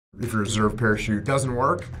If your reserve parachute doesn't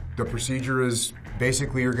work, the procedure is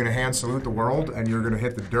basically you're gonna hand salute the world and you're gonna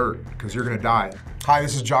hit the dirt because you're gonna die. Hi,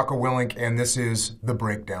 this is Jocko Willink and this is The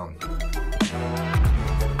Breakdown.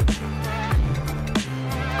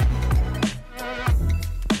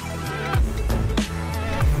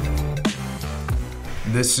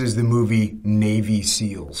 This is the movie Navy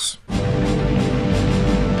SEALs.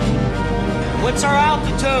 What's our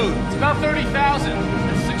altitude? It's about 30,000.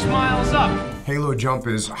 It's 6 miles up. Halo jump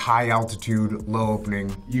is high altitude, low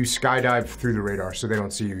opening. You skydive through the radar so they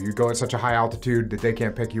don't see you. You go at such a high altitude that they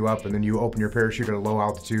can't pick you up, and then you open your parachute at a low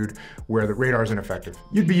altitude where the radar is ineffective.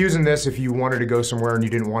 You'd be using this if you wanted to go somewhere and you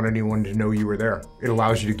didn't want anyone to know you were there. It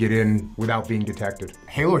allows you to get in without being detected.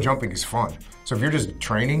 Halo jumping is fun. So if you're just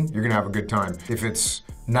training, you're gonna have a good time. If it's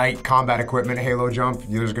night combat equipment halo jump,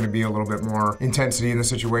 there's gonna be a little bit more intensity in the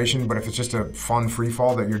situation, but if it's just a fun free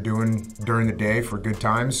fall that you're doing during the day for good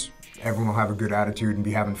times, everyone will have a good attitude and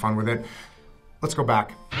be having fun with it. Let's go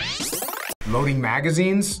back. Loading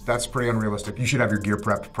magazines, that's pretty unrealistic. You should have your gear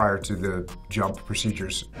prepped prior to the jump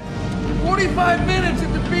procedures. 45 minutes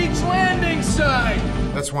at the beach landing site.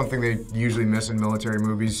 That's one thing they usually miss in military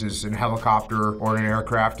movies is in a helicopter or an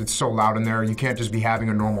aircraft. It's so loud in there, you can't just be having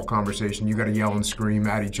a normal conversation. You gotta yell and scream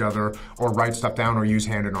at each other or write stuff down or use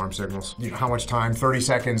hand and arm signals. You know how much time? 30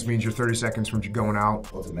 seconds means you're 30 seconds from going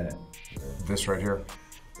out. What's a minute? This right here.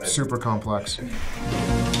 Super complex. 6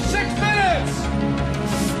 minutes!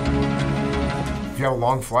 If you have a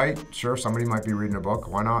long flight, sure, somebody might be reading a book.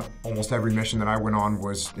 Why not? Almost every mission that I went on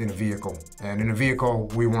was in a vehicle. And in a vehicle,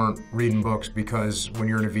 we weren't reading books because when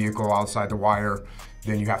you're in a vehicle outside the wire,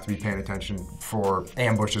 then you have to be paying attention for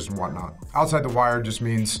ambushes and whatnot. Outside the wire just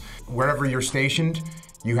means wherever you're stationed,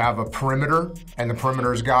 you have a perimeter, and the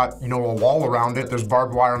perimeter's got, a wall around it. There's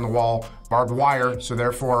barbed wire on the wall, barbed wire, so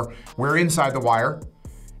therefore, we're inside the wire,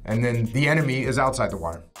 and then the enemy is outside the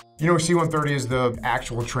wire. C-130 is the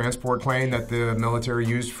actual transport plane that the military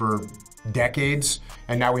used for decades,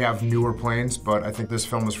 and now we have newer planes, but I think this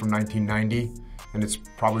film is from 1990, and it's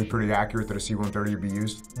probably pretty accurate that a C-130 would be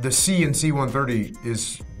used. The C in C-130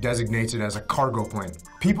 is designated as a cargo plane.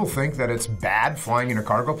 People think that it's bad flying in a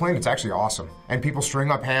cargo plane. It's actually awesome. And people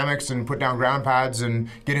string up hammocks and put down ground pads and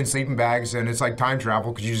get in sleeping bags, and it's like time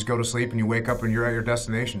travel because you just go to sleep and you wake up and you're at your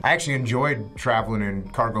destination. I actually enjoyed traveling in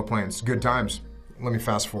cargo planes. Good times. Let me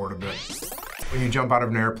fast forward a bit. When you jump out of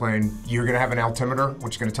an airplane, you're gonna have an altimeter,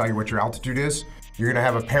 which is gonna tell you what your altitude is. You're gonna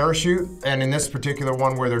have a parachute, and in this particular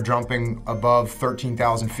one where they're jumping above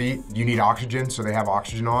 13,000 feet, you need oxygen, so they have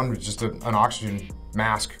oxygen on. It's just an oxygen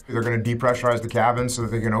mask. They're gonna depressurize the cabin so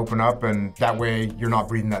that they can open up, and that way you're not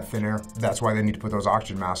breathing that thin air. That's why they need to put those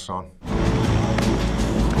oxygen masks on.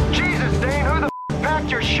 Jesus, Dane, who the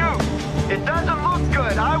packed your chute? It doesn't look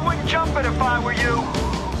good. I wouldn't jump it if I were you.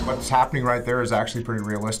 What's happening right there is actually pretty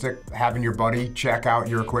realistic. Having your buddy check out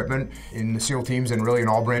your equipment. In the SEAL teams and really in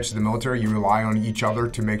all branches of the military, you rely on each other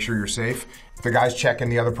to make sure you're safe. If the guy's checking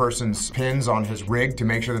the other person's pins on his rig to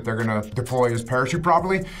make sure that they're gonna deploy his parachute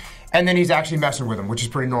properly, and then he's actually messing with them, which is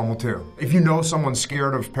pretty normal too. If you know someone's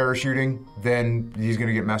scared of parachuting, then he's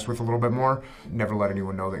gonna get messed with a little bit more. Never let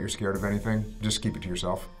anyone know that you're scared of anything. Just keep it to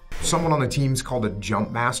yourself. Someone on the team's called a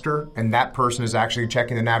jump master, and that person is actually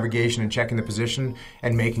checking the navigation and checking the position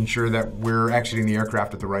and making sure that we're exiting the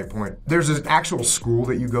aircraft at the right point. There's an actual school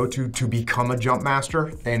that you go to become a jump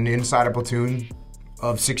master, and inside a platoon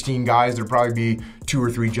of 16 guys, there'd probably be 2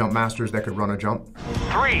 or 3 jump masters that could run a jump.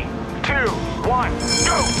 3, 2, 1,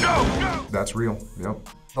 go, go, go! That's real, yep.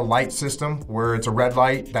 The light system, where it's a red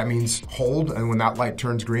light, that means hold, and when that light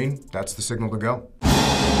turns green, that's the signal to go.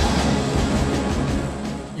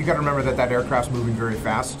 You gotta remember that that aircraft's moving very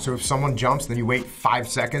fast, so if someone jumps, then you wait 5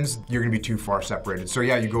 seconds, you're gonna be too far separated. So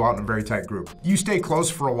yeah, you go out in a very tight group. You stay close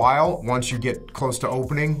for a while. Once you get close to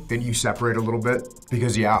opening, then you separate a little bit,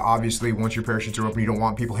 because yeah, obviously once your parachutes are open, you don't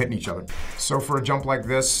want people hitting each other. So for a jump like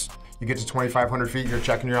this, you get to 2,500 feet, you're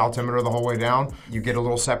checking your altimeter the whole way down. You get a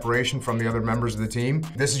little separation from the other members of the team.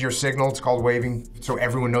 This is your signal, it's called waving, so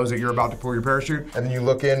everyone knows that you're about to pull your parachute. And then you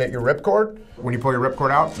look in at your ripcord. When you pull your ripcord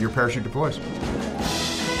out, your parachute deploys.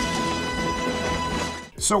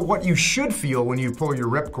 So what you should feel when you pull your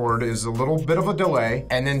ripcord is a little bit of a delay,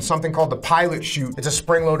 and then something called the pilot chute. It's a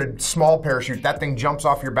spring-loaded small parachute. That thing jumps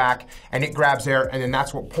off your back and it grabs air, and then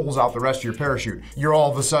that's what pulls out the rest of your parachute. You're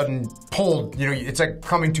all of a sudden pulled, it's like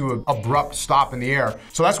coming to an abrupt stop in the air.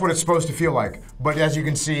 So that's what it's supposed to feel like. But as you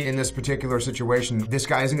can see in this particular situation, this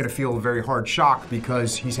guy isn't gonna feel a very hard shock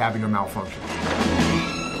because he's having a malfunction.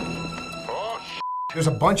 There's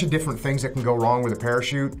a bunch of different things that can go wrong with a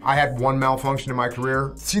parachute. I had one malfunction in my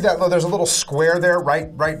career. See that, there's a little square there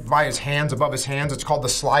right by his hands, above his hands. It's called the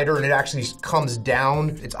slider, and it actually comes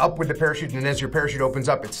down. It's up with the parachute, and as your parachute opens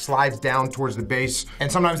up, it slides down towards the base. And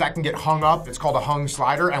sometimes that can get hung up. It's called a hung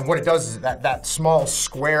slider, and what it does is that small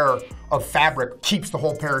square of fabric keeps the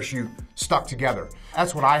whole parachute stuck together.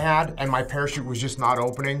 That's what I had, and my parachute was just not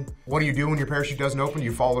opening. What do you do when your parachute doesn't open?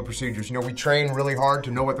 You follow the procedures. You know, we train really hard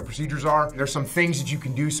to know what the procedures are. There's some things that you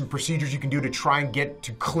can do, some procedures you can do to try and get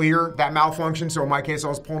to clear that malfunction. So in my case, I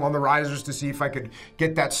was pulling on the risers to see if I could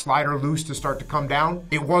get that slider loose to start to come down.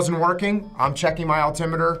 It wasn't working. I'm checking my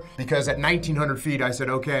altimeter because at 1,900 feet, I said,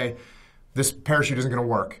 okay, this parachute isn't gonna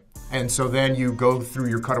work. And so then you go through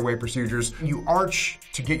your cutaway procedures. You arch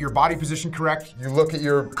to get your body position correct. You look at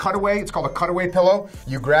your cutaway, it's called a cutaway pillow.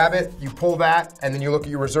 You grab it, you pull that, and then you look at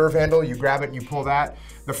your reserve handle, you grab it, and you pull that.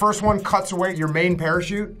 The first one cuts away your main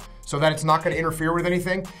parachute so that it's not gonna interfere with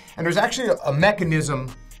anything. And there's actually a mechanism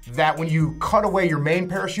that when you cut away your main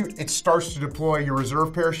parachute, it starts to deploy your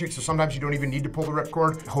reserve parachute, so sometimes you don't even need to pull the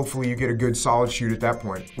ripcord. Hopefully you get a good solid shoot at that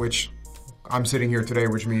point, which I'm sitting here today,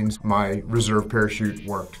 which means my reserve parachute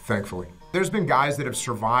worked, thankfully. There's been guys that have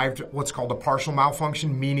survived what's called a partial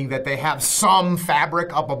malfunction, meaning that they have some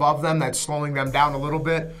fabric up above them that's slowing them down a little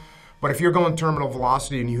bit. But if you're going terminal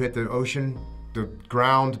velocity and you hit the ocean, the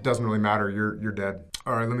ground, it doesn't really matter, you're dead.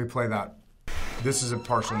 All right, let me play that. This is a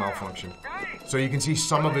partial malfunction. So you can see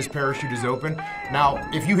some of his parachute is open. Now,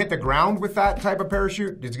 if you hit the ground with that type of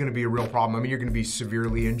parachute, it's gonna be a real problem. I mean, you're gonna be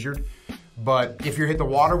severely injured. But if you hit the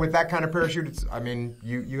water with that kind of parachute,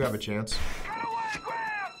 you have a chance.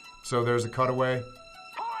 So there's a cutaway.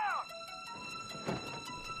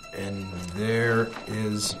 And there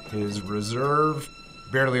is his reserve.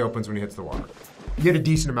 Barely opens when he hits the water. You get a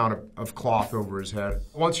decent amount of cloth over his head.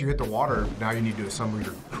 Once you hit the water, now you need to assemble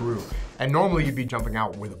your crew. And normally you'd be jumping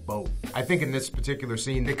out with a boat. I think in this particular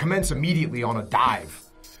scene, they commence immediately on a dive,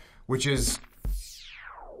 which is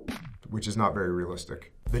not very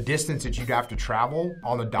realistic. The distance that you'd have to travel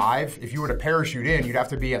on a dive, if you were to parachute in, you'd have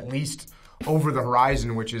to be at least over the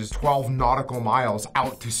horizon, which is 12 nautical miles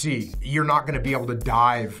out to sea. You're not gonna be able to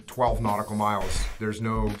dive 12 nautical miles. There's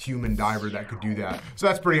no human diver that could do that. So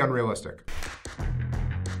that's pretty unrealistic.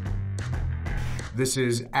 This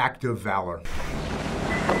is active Valor.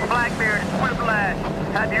 Blackbeard, it's flash.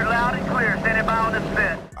 Have you loud and clear. Standing by on this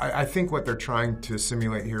fit. I think what they're trying to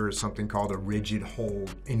simulate here is something called a rigid hull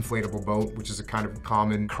inflatable boat, which is a kind of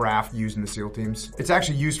common craft used in the SEAL teams. It's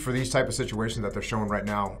actually used for these type of situations that they're showing right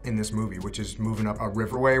now in this movie, which is moving up a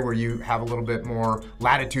riverway where you have a little bit more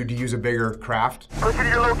latitude to use a bigger craft. Push to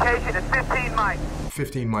your location at 15 mics.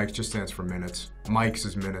 15 mics just stands for minutes. Mics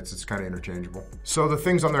is minutes, it's kind of interchangeable. So the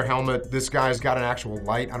things on their helmet, this guy's got an actual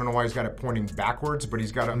light. I don't know why he's got it pointing backwards, but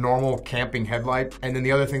he's got a normal camping headlight. And then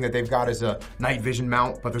the other thing that they've got is a night vision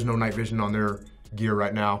mount, but there's no night vision on their gear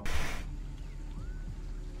right now.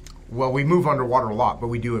 Well, we move underwater a lot, but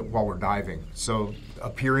we do it while we're diving. So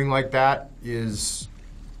appearing like that is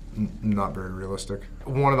not very realistic.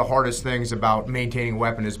 One of the hardest things about maintaining a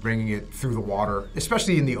weapon is bringing it through the water,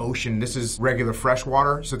 especially in the ocean. This is regular fresh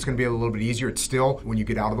water, so it's gonna be a little bit easier. It's still, when you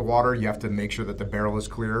get out of the water, you have to make sure that the barrel is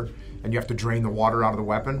clear, and you have to drain the water out of the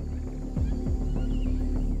weapon.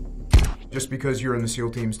 Just because you're in the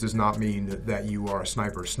SEAL teams does not mean that you are a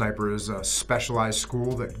sniper. Sniper is a specialized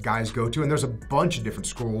school that guys go to, and there's a bunch of different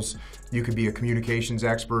schools. You could be a communications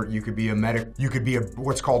expert, you could be a medic, you could be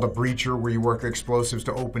what's called a breacher, where you work with explosives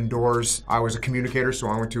to open doors. I was a communicator, so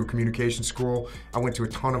I went to a communication school. I went to a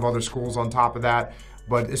ton of other schools on top of that.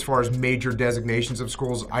 But as far as major designations of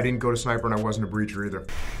schools, I didn't go to sniper and I wasn't a breacher either.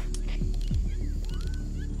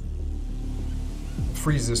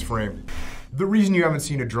 Freeze this frame. The reason you haven't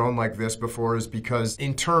seen a drone like this before is because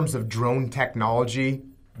in terms of drone technology,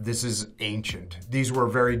 this is ancient. These were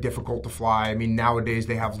very difficult to fly. I mean, nowadays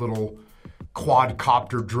they have little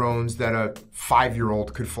quadcopter drones that a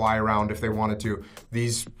 5-year-old could fly around if they wanted to.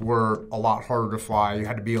 These were a lot harder to fly. You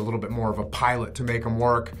had to be a little bit more of a pilot to make them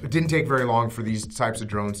work. It didn't take very long for these types of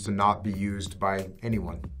drones to not be used by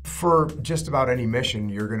anyone. For just about any mission,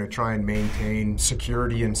 you're gonna try and maintain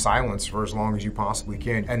security and silence for as long as you possibly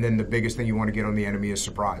can. And then the biggest thing you want to get on the enemy is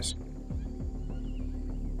surprise.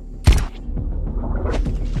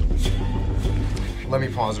 Let me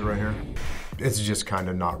pause it right here. It's just kind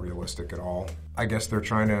of not realistic at all. I guess they're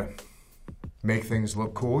trying to make things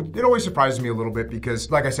look cool. It always surprises me a little bit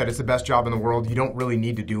because, like I said, it's the best job in the world. You don't really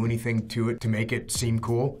need to do anything to it to make it seem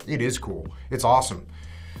cool. It is cool. It's awesome.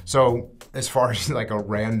 So as far as like a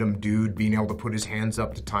random dude being able to put his hands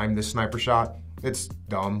up to time this sniper shot, it's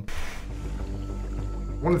dumb.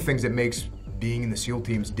 One of the things that makes being in the SEAL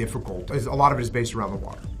team is difficult. A lot of it is based around the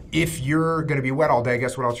water. If you're going to be wet all day,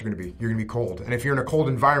 guess what else you're going to be? You're going to be cold. And if you're in a cold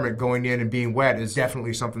environment, going in and being wet is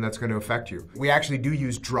definitely something that's going to affect you. We actually do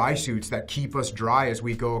use dry suits that keep us dry as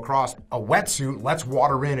we go across. A wetsuit lets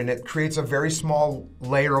water in, and it creates a very small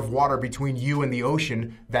layer of water between you and the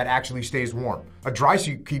ocean that actually stays warm. A dry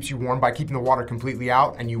suit keeps you warm by keeping the water completely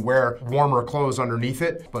out, and you wear warmer clothes underneath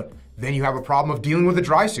it, but then you have a problem of dealing with a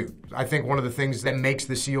dry suit. I think one of the things that makes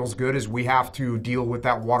the SEALs good is we have to deal with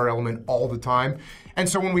that water element all the time. And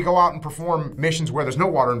so when we go out and perform missions where there's no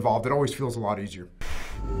water involved, it always feels a lot easier.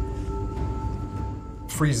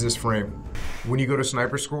 Freeze this frame. When you go to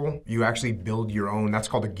sniper school, you actually build your own, that's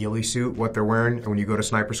called a ghillie suit, what they're wearing. And when you go to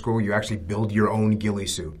sniper school, you actually build your own ghillie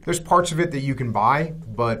suit. There's parts of it that you can buy,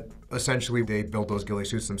 but essentially they build those ghillie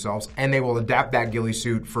suits themselves, and they will adapt that ghillie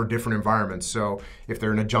suit for different environments. So if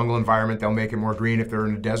they're in a jungle environment, they'll make it more green. If they're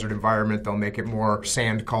in a desert environment, they'll make it more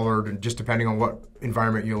sand colored. And just depending on what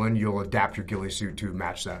environment you're in, you'll adapt your ghillie suit to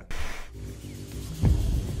match that.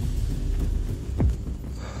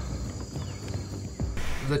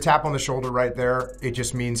 The tap on the shoulder right there, it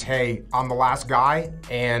just means, hey, I'm the last guy,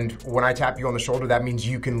 and when I tap you on the shoulder, that means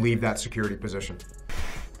you can leave that security position.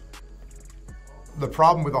 The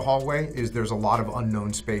problem with a hallway is there's a lot of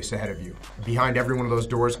unknown space ahead of you. Behind every one of those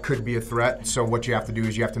doors could be a threat, so what you have to do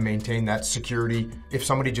is you have to maintain that security. If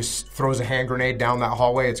somebody just throws a hand grenade down that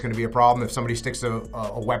hallway, it's going to be a problem. If somebody sticks a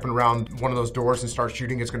weapon around one of those doors and starts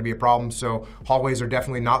shooting, it's going to be a problem. So hallways are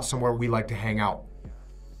definitely not somewhere we like to hang out.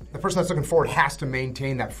 The person that's looking forward has to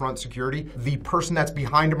maintain that front security. The person that's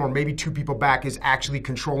behind him, or maybe two people back, is actually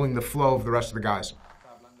controlling the flow of the rest of the guys.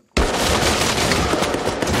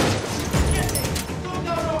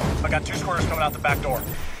 I got 2 squares coming out the back door.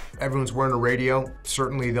 Everyone's wearing a radio.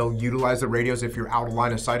 Certainly they'll utilize the radios if you're out of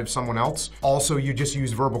line of sight of someone else. Also, you just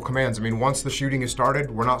use verbal commands. I mean, once the shooting is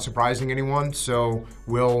started, we're not surprising anyone, so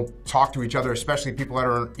we'll talk to each other, especially people that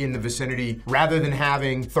are in the vicinity. Rather than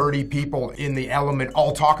having 30 people in the element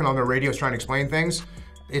all talking on their radios trying to explain things,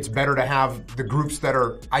 it's better to have the groups that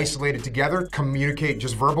are isolated together communicate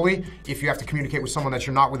just verbally. If you have to communicate with someone that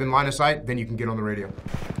you're not within line of sight, then you can get on the radio.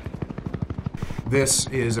 This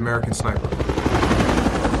is American Sniper.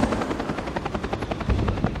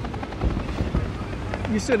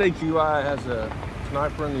 You said HUI has a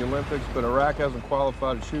sniper in the Olympics, but Iraq hasn't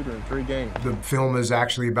qualified a shooter in 3 games. The film is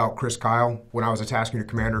actually about Chris Kyle. When I was a task unit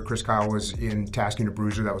commander, Chris Kyle was in task unit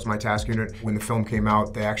Bruiser. That was my task unit. When the film came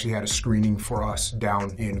out, they actually had a screening for us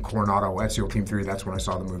down in Coronado at SEAL Team 3. That's when I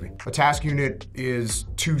saw the movie. A task unit is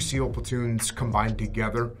 2 SEAL platoons combined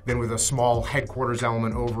together, then with a small headquarters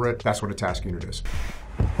element over it. That's what a task unit is.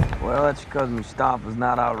 Well, that's because Mustafa's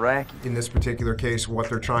not Iraqi. In this particular case, what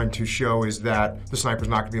they're trying to show is that the sniper's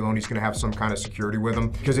not going to be alone. He's going to have some kind of security with him.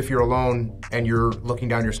 Because if you're alone and you're looking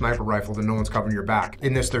down your sniper rifle, then no one's covering your back.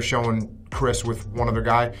 In this, they're showing Chris with one other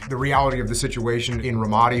guy. The reality of the situation in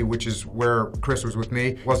Ramadi, which is where Chris was with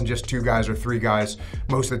me, wasn't just 2 guys or 3 guys.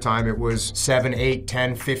 Most of the time, it was 7, 8,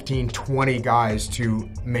 10, 15, 20 guys to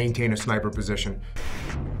maintain a sniper position.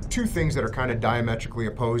 2 things that are kind of diametrically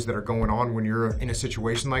opposed that are going on when you're in a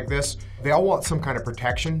situation like this. They all want some kind of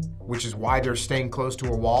protection, which is why they're staying close to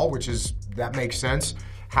a wall, that makes sense.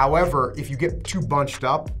 However, if you get too bunched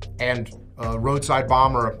up and a roadside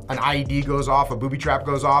bomb or an IED goes off, a booby trap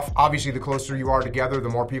goes off, obviously the closer you are together, the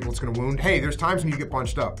more people it's going to wound. Hey, there's times when you get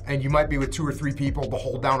bunched up and you might be with 2 or 3 people to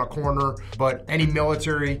hold down a corner, but any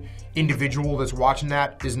military individual that's watching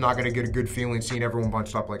that is not going to get a good feeling seeing everyone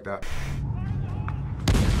bunched up like that.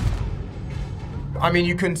 I mean,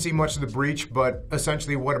 you couldn't see much of the breach, but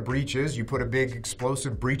essentially what a breach is, you put a big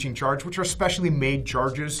explosive breaching charge, which are specially made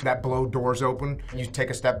charges that blow doors open. You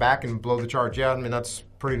take a step back and blow the charge. Yeah, I mean, that's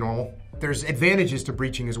pretty normal. There's advantages to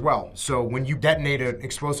breaching as well. So when you detonate an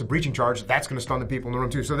explosive breaching charge, that's going to stun the people in the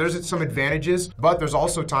room too. So there's some advantages, but there's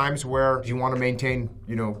also times where you want to maintain,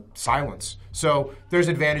 silence. So there's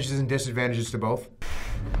advantages and disadvantages to both.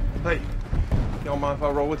 Hey, y'all mind if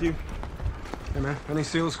I roll with you? Hey man, any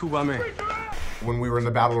SEALs, cool by me. When we were in the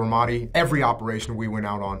Battle of Ramadi, every operation we went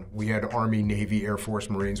out on, we had Army, Navy, Air Force,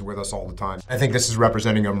 Marines with us all the time. I think this is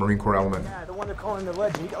representing a Marine Corps element. Yeah, the one they're calling the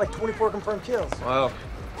legend. He got like 24 confirmed kills. Well,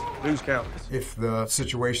 news count. If the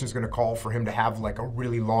situation is going to call for him to have like a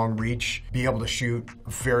really long reach, be able to shoot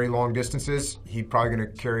very long distances, he's probably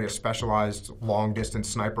going to carry a specialized long distance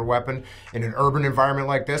sniper weapon. In an urban environment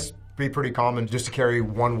like this, it'd be pretty common just to carry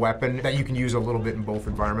one weapon that you can use a little bit in both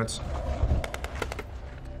environments.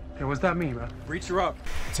 Hey, what's that mean, bro? Breach her up.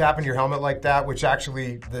 Tapping your helmet like that, which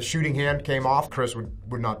actually the shooting hand came off. Chris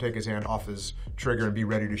would not take his hand off his trigger and be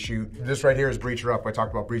ready to shoot. This right here is breacher up. I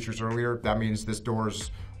talked about breachers earlier. That means this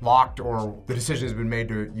door's locked or the decision has been made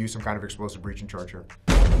to use some kind of explosive breaching charge here.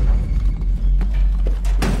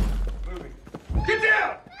 Moving. Get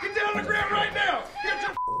down! Get down on the ground right now! Get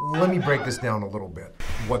your Let me break this down a little bit.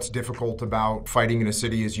 What's difficult about fighting in a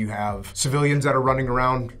city is you have civilians that are running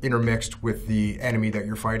around intermixed with the enemy that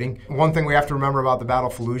you're fighting. One thing we have to remember about the Battle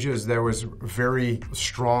of Fallujah is there was very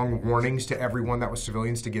strong warnings to everyone that was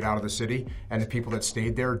civilians to get out of the city, and the people that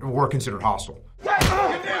stayed there were considered hostile. Get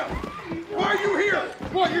down! Why are you here?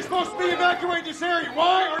 What, you're supposed to be evacuating this area.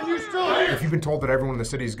 Why are you still here? If you've been told that everyone in the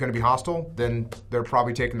city is going to be hostile, then they're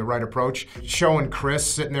probably taking the right approach. Showing Chris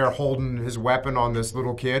sitting there holding his weapon on this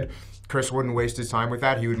little kid, Chris wouldn't waste his time with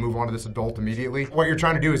that. He would move on to this adult immediately. What you're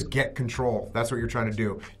trying to do is get control. That's what you're trying to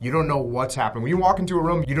do. You don't know what's happening. When you walk into a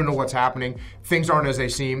room, you don't know what's happening. Things aren't as they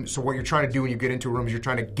seem. So what you're trying to do when you get into a room is you're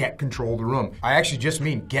trying to get control of the room. I actually just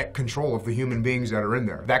mean get control of the human beings that are in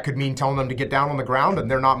there. That could mean telling them to get down on the ground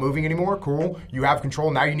and they're not moving anymore. Cool. You have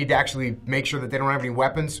control. Now you need to actually make sure that they don't have any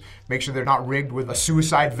weapons. Make sure they're not rigged with a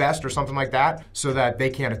suicide vest or something like that so that they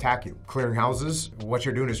can't attack you. Clearing houses, what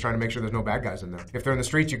you're doing is trying to make sure there's no bad guys in there. If they're in the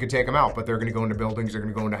streets, you could take them out, but they're going to go into buildings, they're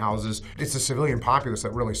going to go into houses. It's the civilian populace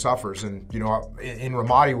that really suffers. And, you know, in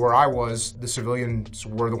Ramadi, where I was, the civilians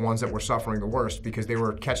were the ones that were suffering the worst because they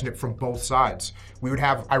were catching it from both sides. We would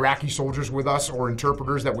have Iraqi soldiers with us or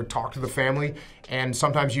interpreters that would talk to the family, and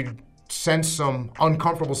sometimes you'd sense some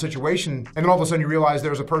uncomfortable situation, and then all of a sudden you realize there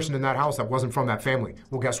was a person in that house that wasn't from that family.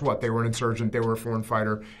 Well, guess what? They were an insurgent, they were a foreign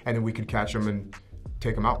fighter, and then we could catch them and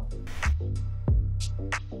take them out.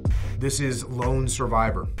 This is Lone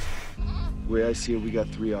Survivor. The way I see it, we got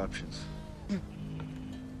three options.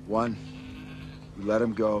 One, we let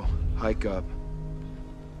him go, hike up,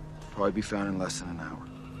 probably be found in less than an hour.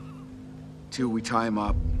 Two, we tie him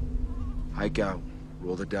up, hike out,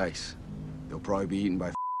 roll the dice. They'll probably be eaten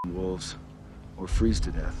by wolves or freeze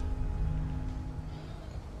to death.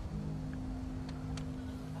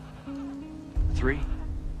 Three,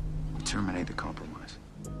 we terminate the compromise.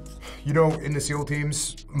 You know, in the SEAL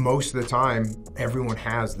teams, most of the time, everyone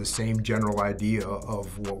has the same general idea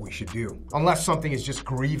of what we should do. Unless something is just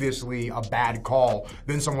grievously a bad call,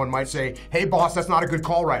 then someone might say, hey boss, that's not a good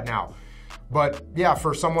call right now. But yeah,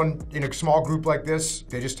 for someone in a small group like this,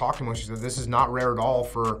 they just talked to me. She said, this is not rare at all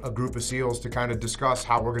for a group of SEALs to kind of discuss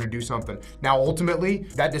how we're going to do something. Now, ultimately,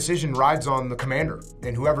 that decision rides on the commander,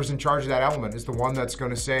 and whoever's in charge of that element is the one that's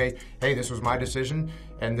going to say, hey, this was my decision,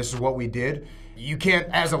 and this is what we did. You can't,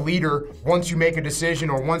 as a leader, once you make a decision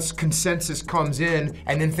or once consensus comes in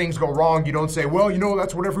and then things go wrong, you don't say, well, you know,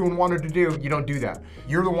 that's what everyone wanted to do. You don't do that.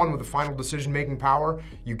 You're the one with the final decision-making power.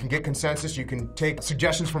 You can get consensus, you can take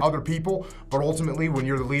suggestions from other people, but ultimately, when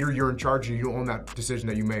you're the leader, you're in charge and you own that decision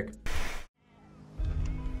that you make.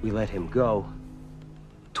 We let him go.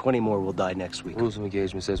 20 more will die next week. Rules of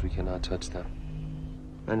engagement says we cannot touch them.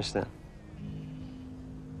 I understand.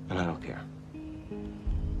 And I don't care.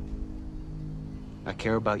 I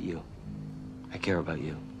care about you. I care about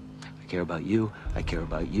you. I care about you. I care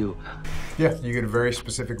about you. Yeah, you get a very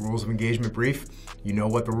specific rules of engagement brief. You know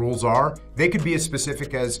what the rules are. They could be as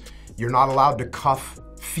specific as you're not allowed to cuff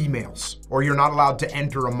females, or you're not allowed to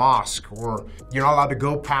enter a mosque, or you're not allowed to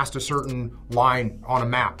go past a certain line on a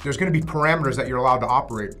map. There's going to be parameters that you're allowed to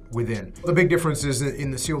operate within. The big difference is that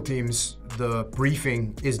in the SEAL teams, the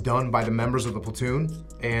briefing is done by the members of the platoon,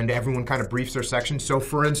 and everyone kind of briefs their section. So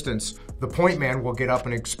for instance, the point man will get up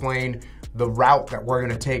and explain the route that we're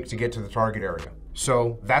going to take to get to the target area.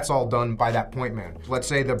 So that's all done by that point man. Let's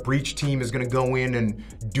say the breach team is going to go in and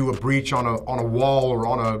do a breach on a wall or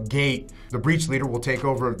on a gate. The breach leader will take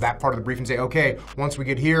over that part of the brief and say, okay, once we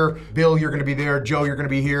get here, Bill, you're going to be there, Joe, you're going to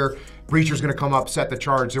be here, breacher's going to come up, set the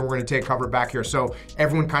charge, and we're going to take cover back here. So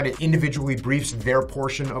everyone kind of individually briefs their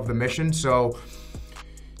portion of the mission. So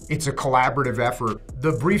it's a collaborative effort.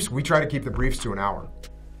 The briefs, we try to keep the briefs to an hour.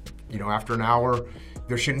 You know, after an hour,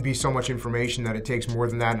 there shouldn't be so much information that it takes more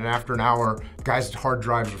than that, and after an hour, guys' hard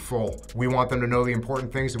drives are full. We want them to know the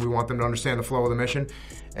important things, and we want them to understand the flow of the mission,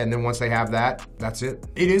 and then once they have that, that's it.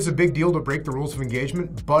 It is a big deal to break the rules of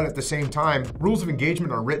engagement, but at the same time, rules of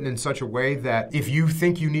engagement are written in such a way that if you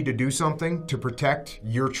think you need to do something to protect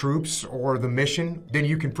your troops or the mission, then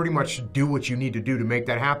you can pretty much do what you need to do to make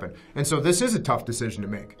that happen. And so this is a tough decision to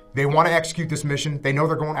make. They want to execute this mission. They know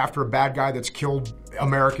they're going after a bad guy that's killed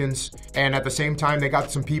Americans, and at the same time, they got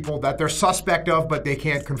some people that they're suspect of, but they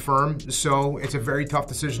can't confirm, so it's a very tough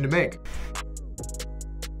decision to make.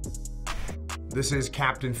 This is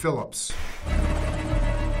Captain Phillips.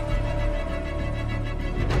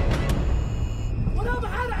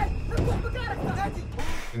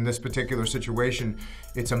 In this particular situation,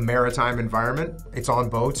 it's a maritime environment. It's on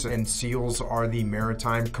boats, and SEALs are the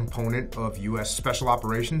maritime component of U.S. Special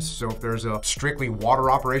Operations. So if there's a strictly water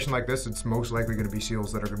operation like this, it's most likely going to be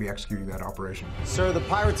SEALs that are going to be executing that operation. Sir, the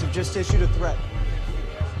pirates have just issued a threat.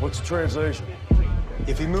 What's the translation?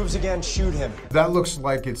 If he moves again, shoot him. That looks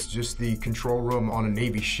like it's just the control room on a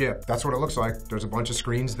Navy ship. That's what it looks like. There's a bunch of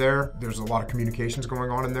screens there. There's a lot of communications going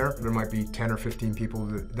on in there. There might be 10 or 15 people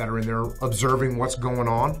that are in there observing what's going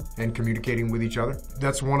on and communicating with each other.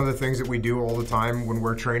 That's one of the things that we do all the time when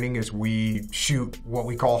we're training is we shoot what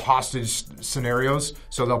we call hostage scenarios.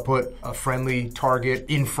 So they'll put a friendly target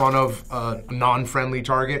in front of a non-friendly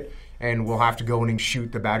target, and we'll have to go in and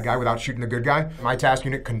shoot the bad guy without shooting the good guy. My task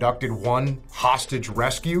unit conducted one hostage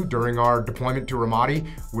rescue during our deployment to Ramadi,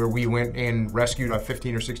 where we went and rescued a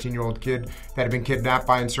 15 or 16-year-old kid that had been kidnapped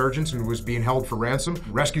by insurgents and was being held for ransom.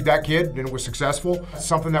 Rescued that kid, and it was successful. It's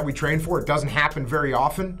something that we train for. It doesn't happen very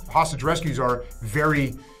often. Hostage rescues are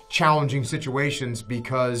very challenging situations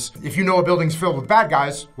because if you know a building's filled with bad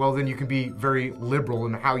guys, well, then you can be very liberal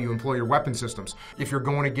in how you employ your weapon systems. If you're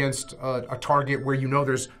going against a target where you know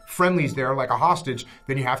there's friendlies there, like a hostage,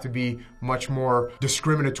 then you have to be much more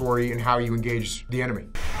discriminatory in how you engage the enemy.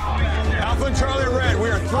 Alpha and Charlie Red, we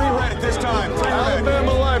are 3 red at this time.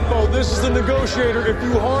 Alabama Lifeboat, this is the negotiator. If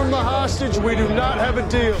you harm the hostage, we do not have a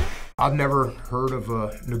deal. I've never heard of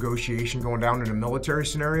a negotiation going down in a military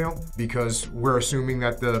scenario because we're assuming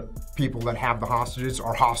that the people that have the hostages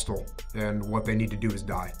are hostile and what they need to do is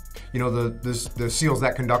die. You know, the SEALs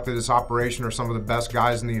that conducted this operation are some of the best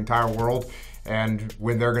guys in the entire world, and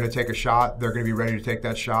when they're going to take a shot, they're going to be ready to take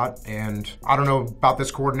that shot. And I don't know about this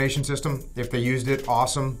coordination system. If they used it,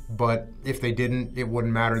 awesome, but if they didn't, it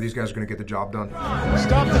wouldn't matter. These guys are going to get the job done.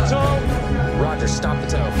 Stop the tow. Roger, stop the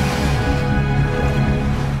tow.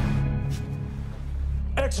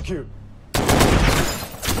 Execute.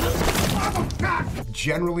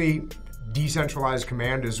 Generally, decentralized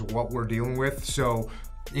command is what we're dealing with. So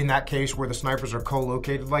in that case where the snipers are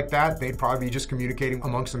co-located like that, they'd probably be just communicating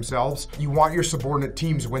amongst themselves. You want your subordinate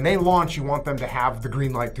teams, when they launch, you want them to have the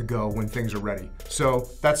green light to go when things are ready. So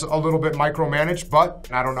that's a little bit micromanaged, but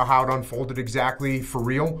I don't know how it unfolded exactly for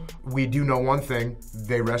real. We do know one thing,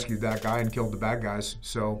 they rescued that guy and killed the bad guys,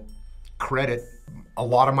 so credit. A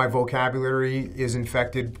lot of my vocabulary is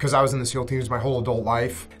infected because I was in the SEAL teams my whole adult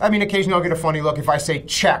life. I mean, occasionally I'll get a funny look if I say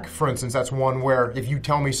check, for instance. That's one where if you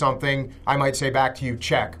tell me something, I might say back to you,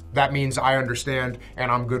 check. That means I understand and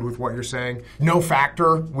I'm good with what you're saying. No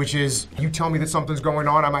factor, which is you tell me that something's going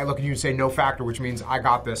on, I might look at you and say no factor, which means I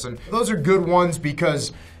got this. And those are good ones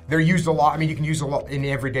because they're used a lot. I mean, you can use a lot in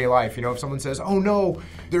everyday life. You know, if someone says, oh no,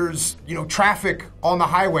 there's, traffic on the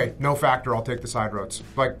highway, no factor, I'll take the side roads.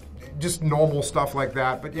 Like, just normal stuff like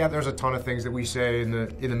that. But yeah, there's a ton of things that we say in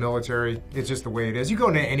the military. It's just the way it is. You go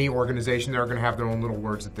into any organization, they're gonna have their own little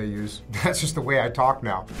words that they use. That's just the way I talk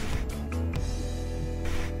now.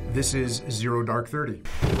 This is 0 Dark 30.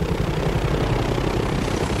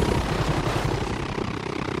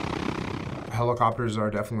 Helicopters are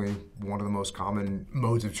definitely one of the most common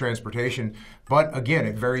modes of transportation, but again,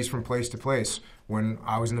 it varies from place to place. When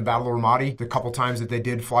I was in the Battle of Ramadi, the couple times that they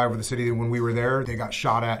did fly over the city when we were there, they got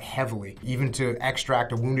shot at heavily. Even to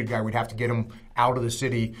extract a wounded guy, we'd have to get him out of the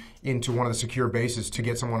city into one of the secure bases to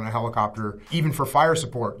get someone in a helicopter. Even for fire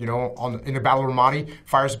support, in the Battle of Ramadi,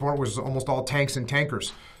 fire support was almost all tanks and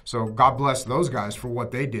tankers. So God bless those guys for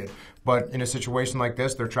what they did. But in a situation like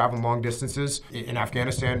this, they're traveling long distances. In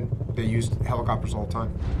Afghanistan, they used helicopters all the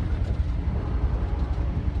time.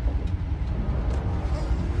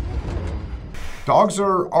 Dogs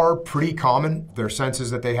are pretty common. Their senses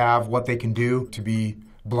that they have, what they can do, to be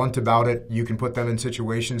blunt about it, you can put them in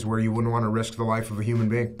situations where you wouldn't want to risk the life of a human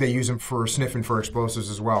being. They use them for sniffing for explosives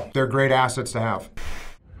as well. They're great assets to have.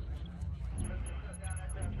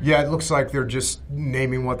 Yeah, it looks like they're just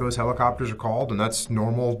naming what those helicopters are called, and that's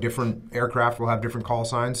normal. Different aircraft will have different call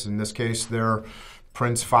signs. In this case, they're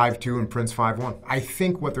Prince 5-2 and Prince 5-1. I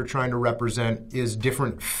think what they're trying to represent is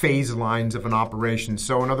different phase lines of an operation.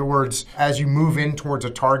 So in other words, as you move in towards a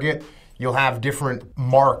target, you'll have different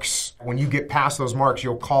marks. When you get past those marks,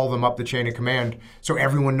 you'll call them up the chain of command so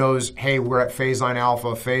everyone knows, hey, we're at phase line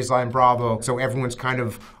Alpha, phase line Bravo. So everyone's kind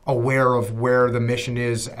of aware of where the mission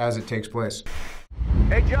is as it takes place.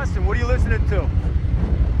 Hey, Justin, what are you listening to?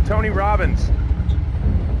 Tony Robbins.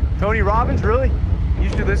 Tony Robbins, really? You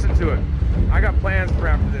should listen to it. I got plans for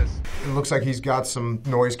after this. It looks like he's got some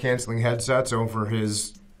noise-canceling headsets over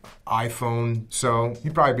his iPhone, so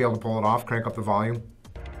he'd probably be able to pull it off, crank up the volume.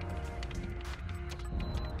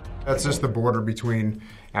 That's just the border between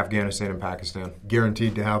Afghanistan and Pakistan.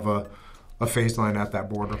 Guaranteed to have a a phase line at that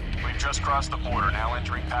border. We've just crossed the border, now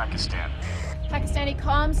entering Pakistan. Pakistani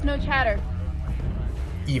comms, no chatter.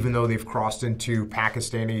 Even though they've crossed into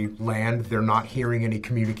Pakistani land, they're not hearing any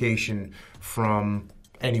communication from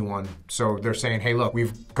anyone. So they're saying, hey, look,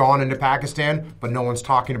 we've gone into Pakistan, but no one's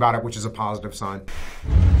talking about it, which is a positive sign.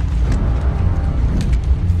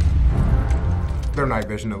 Their night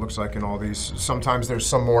vision, it looks like, in all these. Sometimes there's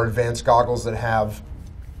some more advanced goggles that have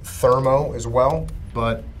thermo as well,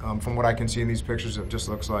 but from what I can see in these pictures, it just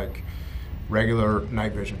looks like regular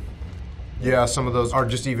night vision. Yeah, some of those are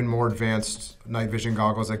just even more advanced night vision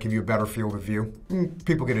goggles that give you a better field of view.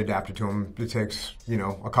 People get adapted to them. It takes,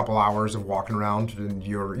 a couple hours of walking around and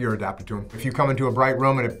you're adapted to them. If you come into a bright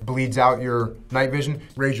room and it bleeds out your night vision,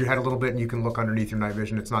 raise your head a little bit and you can look underneath your night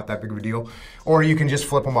vision. It's not that big of a deal. Or you can just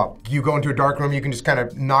flip them up. You go into a dark room, you can just kind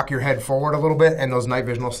of knock your head forward a little bit and those night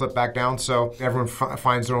vision will slip back down. So everyone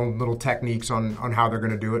finds their own little techniques on how they're going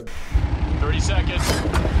to do it. 30 seconds.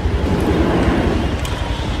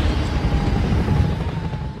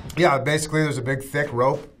 Yeah, basically there's a big thick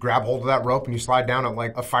rope. Grab hold of that rope and you slide down it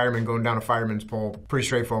like a fireman going down a fireman's pole. Pretty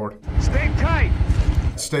straightforward. Stay tight!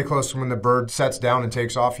 Stay close when the bird sets down and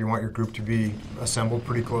takes off. You want your group to be assembled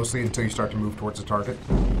pretty closely until you start to move towards the target.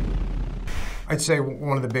 I'd say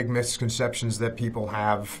one of the big misconceptions that people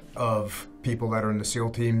have of people that are in the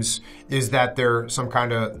SEAL teams is that they're some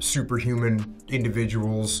kind of superhuman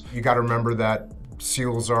individuals. You got to remember that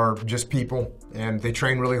SEALs are just people, and they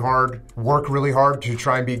train really hard, work really hard to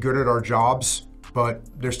try and be good at our jobs, but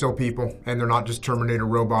they're still people, and they're not just Terminator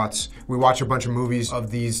robots. We watch a bunch of movies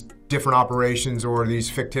of these different operations or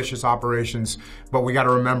these fictitious operations, but we got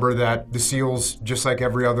to remember that the SEALs, just like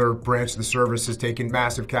every other branch of the service, has taken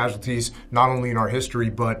massive casualties, not only in our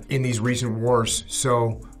history, but in these recent wars.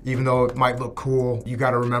 So even though it might look cool, you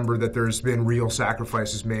got to remember that there's been real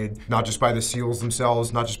sacrifices made, not just by the SEALs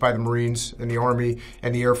themselves, not just by the Marines and the Army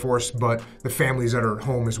and the Air Force, but the families that are at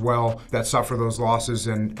home as well that suffer those losses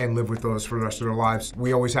and live with those for the rest of their lives.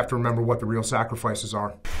 We always have to remember what the real sacrifices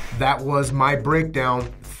are. That was my breakdown.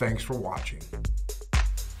 Thanks for watching.